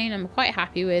fine. I'm quite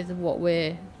happy with what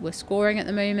we're scoring at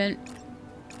the moment.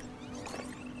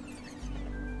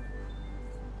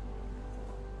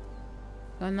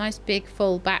 Got a nice big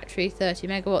full battery, 30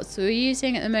 megawatts. So we're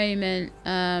using at the moment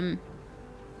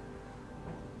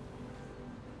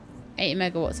 80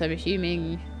 megawatts, I'm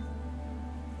assuming.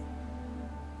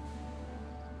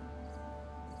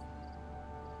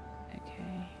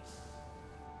 Okay.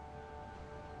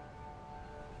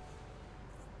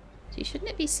 So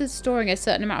shouldn't it be storing a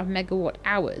certain amount of megawatt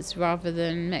hours rather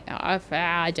than...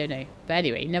 I don't know. But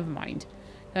anyway, never mind.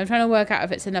 I'm trying to work out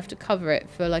if it's enough to cover it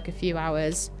for like a few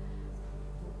hours.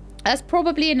 That's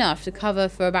probably enough to cover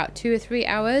for about 2 or 3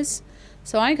 hours.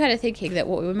 So I'm kind of thinking that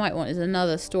what we might want is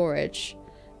another storage.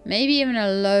 Maybe even a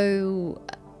low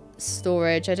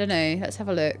storage. I don't know. Let's have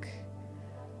a look.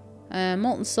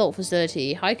 Molten salt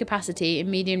facility. High capacity and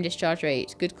medium discharge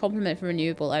rate. Good complement for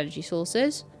renewable energy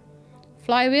sources.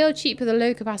 Flywheel. Cheap with a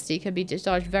low capacity. Can be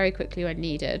discharged very quickly when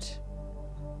needed.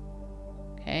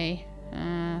 Okay.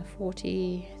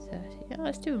 40, 30. Yeah,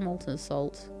 let's do a molten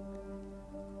salt.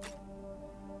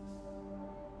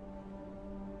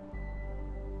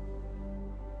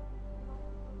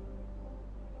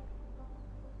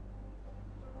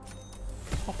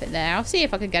 Pop it there. I'll see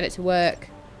if I can get it to work.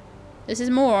 This is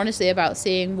more honestly about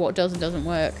seeing what does and doesn't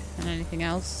work than anything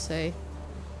else. So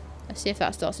let's see if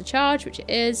that starts to charge, which it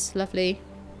is. Lovely.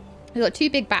 We've got 2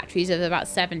 big batteries of about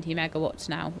 70 megawatts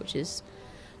now, which is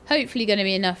hopefully going to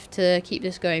be enough to keep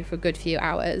this going for a good few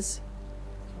hours.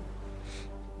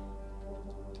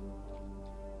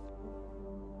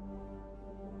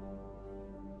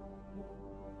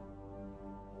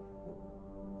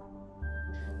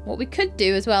 What we could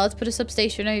do as well is put a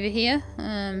substation over here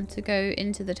to go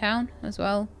into the town as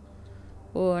well.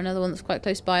 Or another one that's quite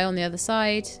close by on the other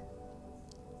side.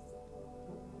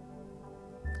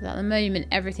 Because at the moment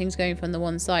everything's going from the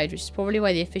one side, which is probably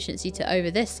why the efficiency to over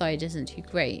this side isn't too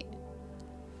great.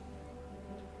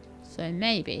 So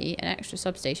maybe an extra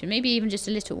substation. Maybe even just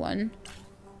a little one.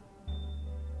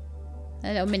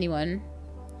 A little mini one.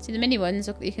 See the mini ones,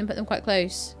 you can put them quite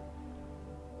close.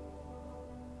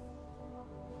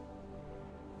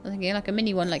 I'm thinking like a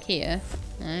mini one like here.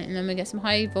 Right, and then we get some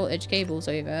high voltage cables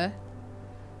over.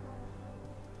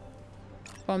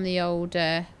 From the old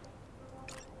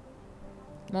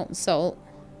molten salt.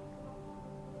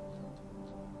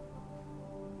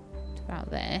 To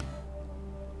about there.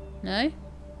 No?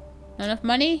 Not enough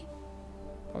money?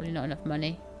 Probably not enough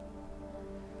money.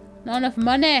 Not enough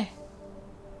money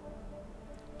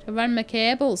to run my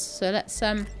cables. So let's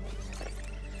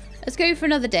go for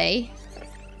another day.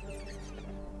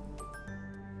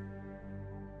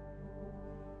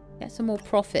 Get some more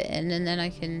profit in, and then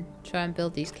I can try and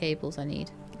build these cables I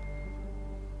need.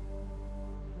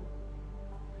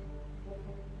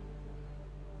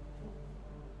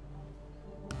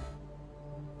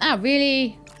 Ah,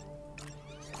 really?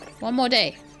 One more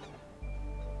day.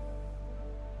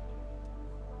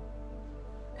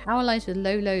 Power lines with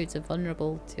low loads are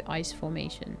vulnerable to ice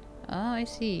formation. Ah, I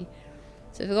see.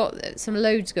 So if we've got some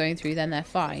loads going through, then they're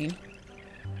fine.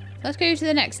 Let's go to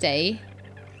the next day.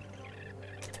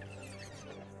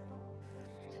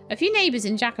 A few neighbours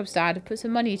in Jakobstad have put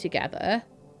some money together.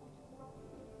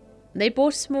 They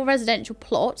bought a small residential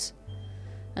plot,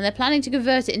 and they're planning to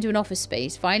convert it into an office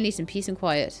space. Finally, some peace and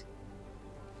quiet.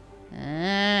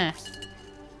 Ah.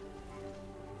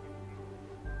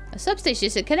 A substation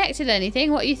isn't connected to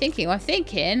anything. What are you thinking? Well, I'm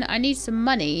thinking I need some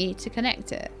money to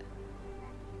connect it.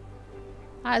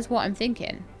 That is what I'm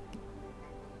thinking.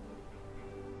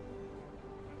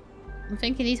 I'm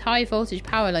thinking these high voltage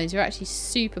power lines are actually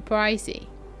super pricey.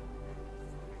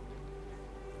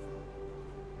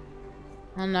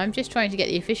 And I'm just trying to get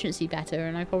the efficiency better,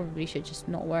 and I probably should just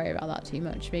not worry about that too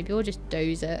much. Maybe we'll just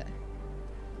doze it.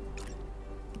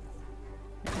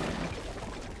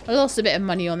 I lost a bit of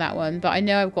money on that one, but I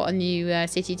know I've got a new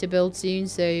city to build soon,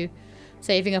 so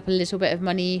saving up a little bit of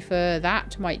money for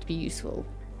that might be useful.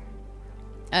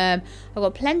 I've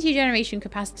got plenty of generation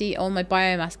capacity on my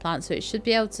biomass plant, so it should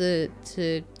be able to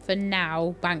for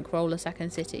now, bankroll a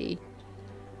second city.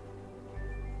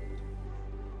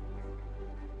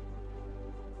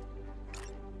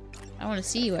 I want to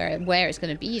see where it's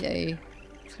going to be, though.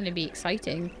 It's going to be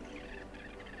exciting.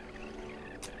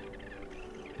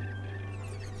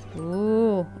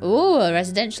 Ooh. Ooh, a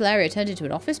residential area turned into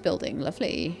an office building.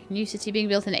 Lovely. New city being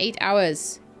built in 8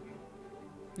 hours.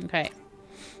 Okay.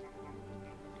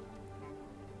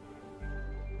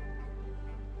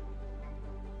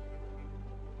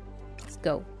 Let's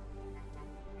go.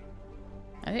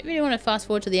 I don't really want to fast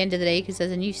forward to the end of the day because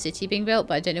there's a new city being built,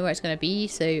 but I don't know where it's going to be.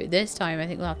 So this time I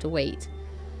think we'll have to wait.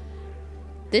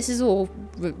 This is all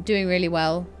doing really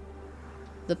well.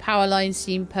 The power lines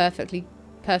seem perfectly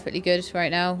good right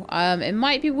now. It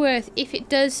might be worth, if it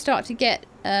does start to get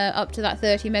up to that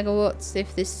 30 megawatts,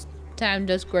 if this town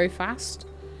does grow fast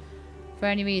for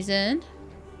any reason,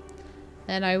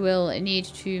 then I will need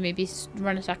to maybe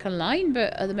run a second line,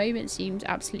 but at the moment it seems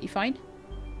absolutely fine.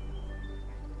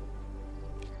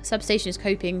 Substation is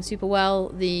coping super well.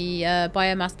 The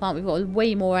biomass plant, we've got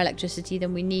way more electricity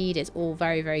than we need. It's all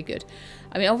very, very good.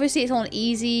 I mean, obviously it's on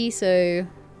easy, so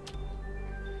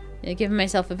giving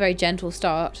myself a very gentle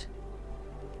start.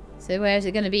 So where is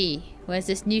it going to be? Where's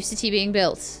this new city being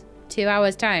built? 2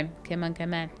 hours time. Come on,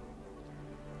 come on.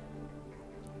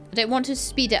 I don't want to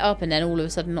speed it up and then all of a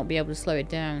sudden not be able to slow it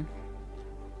down.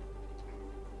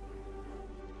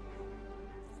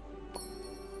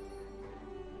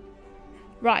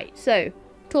 Right, so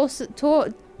Tor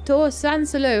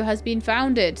Sansalo has been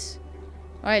founded.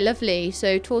 Alright, lovely.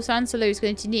 So Tor Sansalo is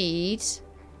going to need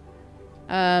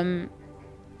a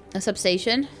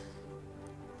substation.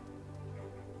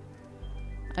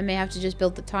 I may have to just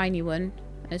build the tiny one.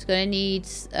 It's going to need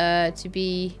to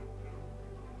be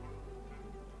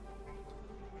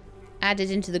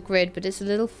added into the grid, but it's a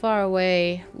little far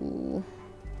away. Ooh.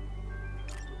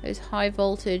 Those high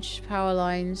voltage power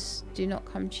lines do not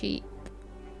come cheap.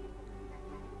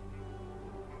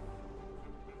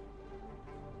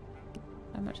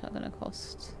 How much is that going to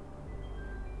cost?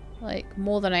 Like,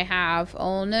 more than I have.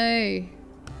 Oh, no.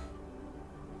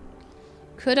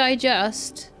 Could I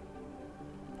just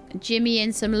jimmy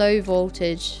in some low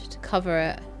voltage to cover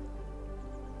it?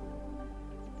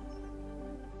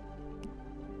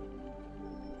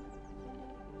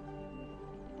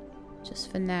 Just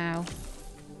for now.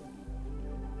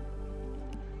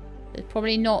 It's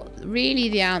probably not really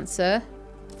the answer.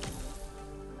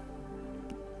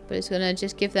 But it's going to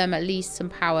just give them at least some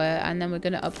power. And then we're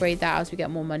going to upgrade that as we get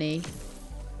more money.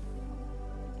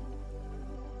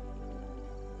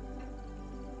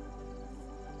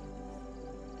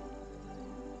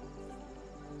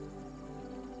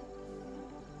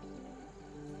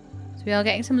 So we are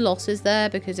getting some losses there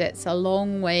because it's a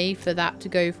long way for that to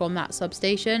go from that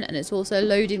substation, and it's also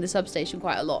loading the substation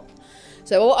quite a lot.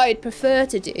 So what I'd prefer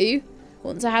to do,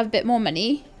 once I have a bit more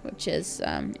money, which is,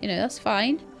 you know, that's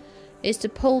fine, is to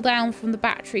pull down from the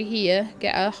battery here,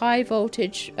 get a high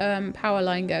voltage power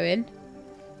line going.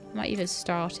 I might even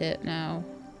start it now.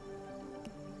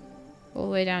 All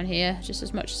the way down here, just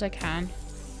as much as I can.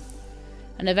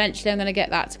 And eventually I'm going to get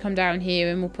that to come down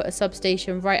here and we'll put a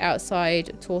substation right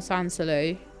outside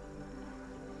Torsansalo.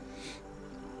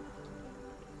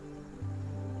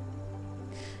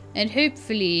 And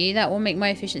hopefully that will make my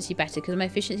efficiency better, because my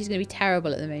efficiency is going to be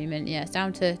terrible at the moment. Yeah, it's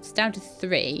down to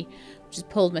 3, which has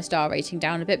pulled my star rating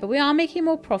down a bit. But we are making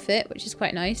more profit, which is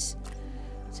quite nice.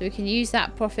 So we can use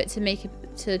that profit to make it,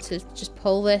 to just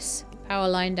pull this power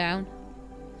line down.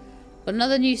 But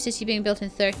another new city being built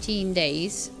in 13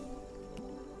 days.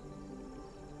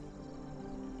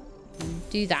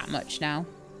 Do that much now.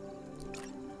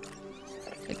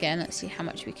 Again, let's see how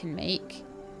much we can make.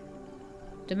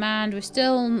 Demand, we're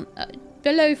still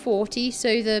below 40,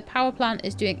 so the power plant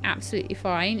is doing absolutely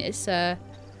fine. It's not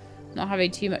having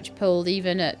too much pulled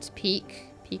even at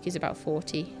peak. Peak is about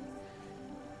 40.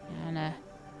 And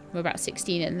we're about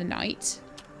 16 in the night.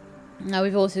 Now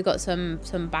we've also got some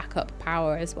backup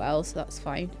power as well, so that's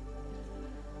fine.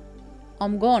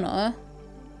 I'm gonna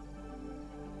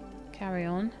carry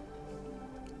on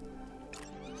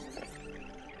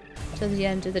till the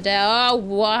end of the day. Oh,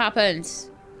 what happened?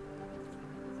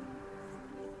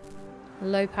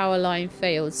 Low power line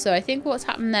failed. So I think what's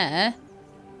happened there...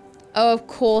 Oh, of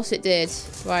course it did.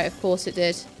 Right, of course it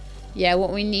did. Yeah,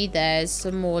 what we need there is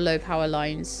some more low power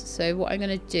lines. So what I'm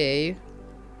going to do...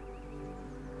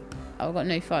 Oh, I've got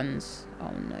no funds. Oh,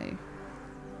 no.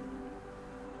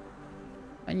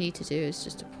 What I need to do is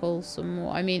just to pull some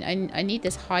more. I mean, I need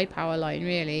this high power line,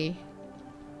 really.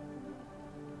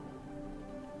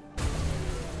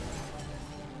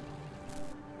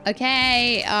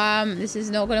 Okay, this is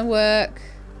not going to work.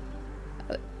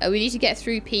 We need to get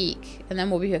through peak, and then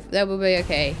we'll be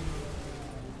okay.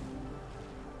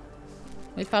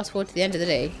 We fast forward to the end of the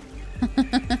day.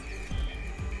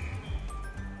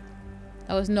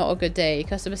 That was not a good day.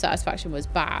 Customer satisfaction was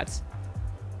bad.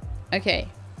 Okay.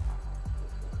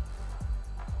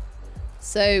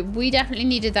 So we definitely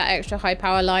needed that extra high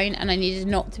power line, and I needed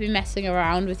not to be messing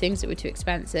around with things that were too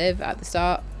expensive at the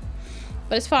start.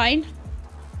 But it's fine.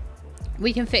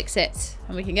 We can fix it,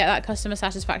 and we can get that customer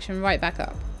satisfaction right back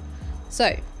up.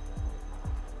 So,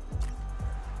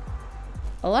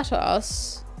 let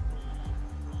us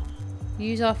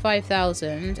use our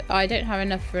 5,000. I don't have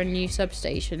enough for a new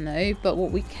substation though, but what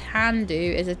we can do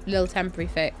is a little temporary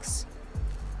fix.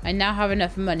 I now have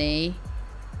enough money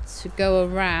to go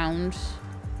around,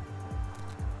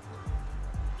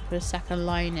 put a second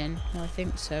line in. Well, I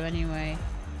think so anyway.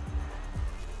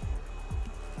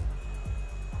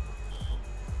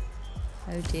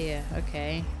 Oh dear,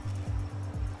 okay.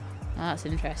 Well, that's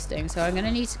interesting. So I'm going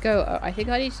to need to go... I think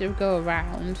I need to go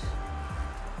around.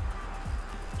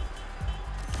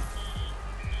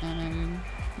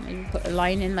 Maybe put a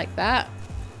line in like that.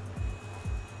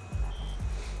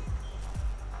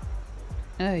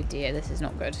 Oh dear, this is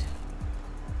not good.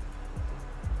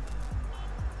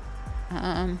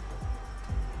 I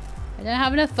don't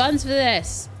have enough funds for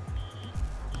this.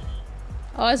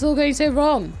 Oh, it's all going so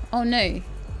wrong. Oh no.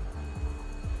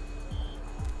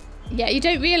 Yeah, you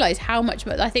don't realise how much...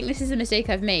 I think this is a mistake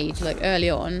I've made, like, early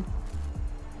on.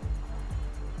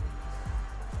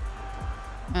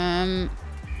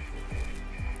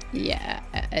 Yeah,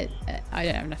 I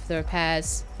don't have enough for the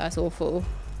repairs. That's awful.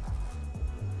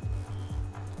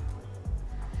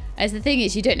 As the thing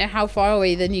is, you don't know how far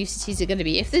away the new cities are going to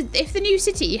be. If the new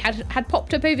city had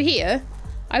popped up over here,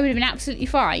 I would have been absolutely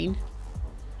fine.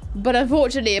 But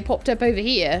unfortunately it popped up over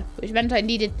here, which meant I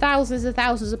needed thousands and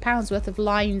thousands of pounds worth of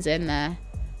lines in there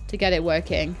to get it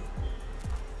working.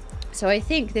 So I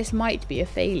think this might be a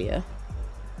failure.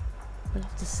 We'll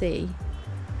have to see.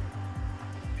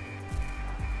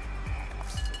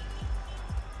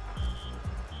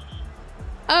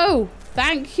 Oh,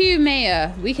 thank you,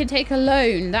 Mayor. We can take a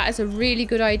loan. That is a really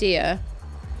good idea.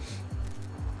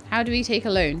 How do we take a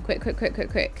loan? Quick, quick, quick, quick,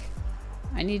 quick.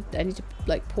 I need to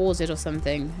like pause it or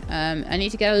something. I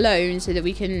need to get a loan so that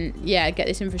we can, yeah, get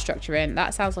this infrastructure in.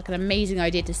 That sounds like an amazing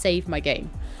idea to save my game.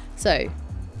 So,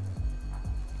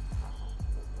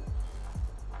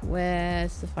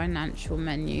 where's the financial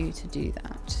menu to do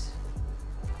that?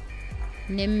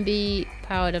 NIMBY,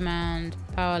 power demand,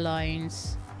 power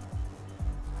lines,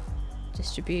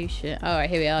 distribution. All right,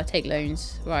 here we are. Take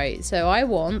loans. Right, so I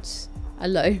want a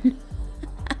loan.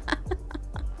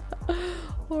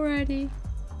 Already.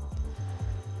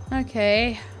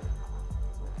 Okay.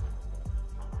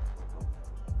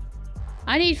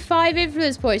 I need 5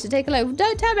 influence points to take a loan.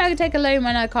 Don't tell me I can take a loan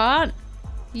when I can't.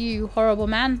 You horrible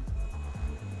man.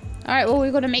 Alright, well,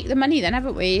 we've got to make the money then,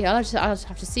 haven't we? I'll just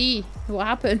have to see what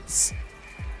happens.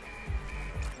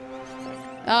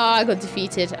 Oh, I got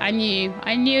defeated. I knew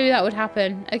that would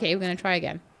happen. Okay, we're going to try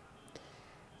again.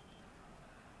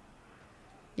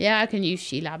 Yeah, I can use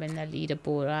Sheilab in the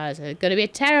leaderboard. That's going to be a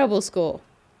terrible score.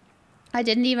 I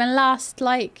didn't even last,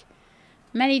 like,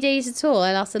 many days at all.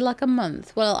 I lasted, like, a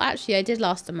month. Well, actually, I did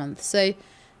last a month. So,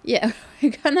 yeah,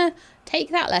 we're going to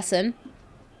take that lesson.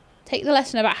 Take the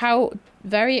lesson about how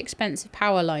very expensive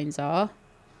power lines are.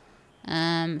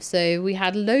 So we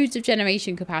had loads of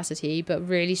generation capacity, but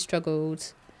really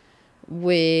struggled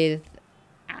with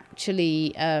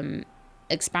actually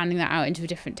expanding that out into a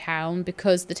different town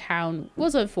because the town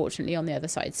was unfortunately on the other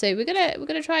side. So we're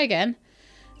gonna try again.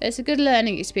 It's a good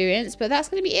learning experience, but that's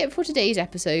gonna be it for today's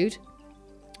episode.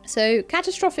 So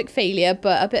catastrophic failure,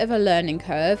 but a bit of a learning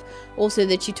curve. Also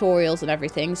the tutorials and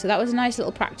everything. So that was a nice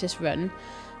little practice run.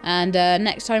 And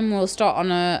next time we'll start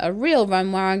on a real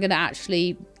run where I'm going to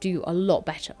actually do a lot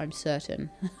better, I'm certain.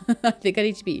 I think I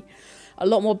need to be a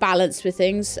lot more balanced with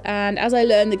things. And as I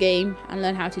learn the game and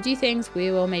learn how to do things, we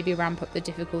will maybe ramp up the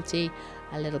difficulty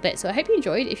a little bit. So I hope you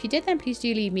enjoyed. If you did, then please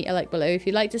do leave me a like below. If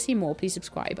you'd like to see more, please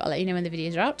subscribe. I'll let you know when the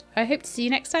videos are out. I hope to see you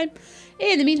next time.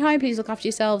 In the meantime, please look after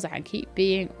yourselves and keep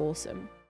being awesome.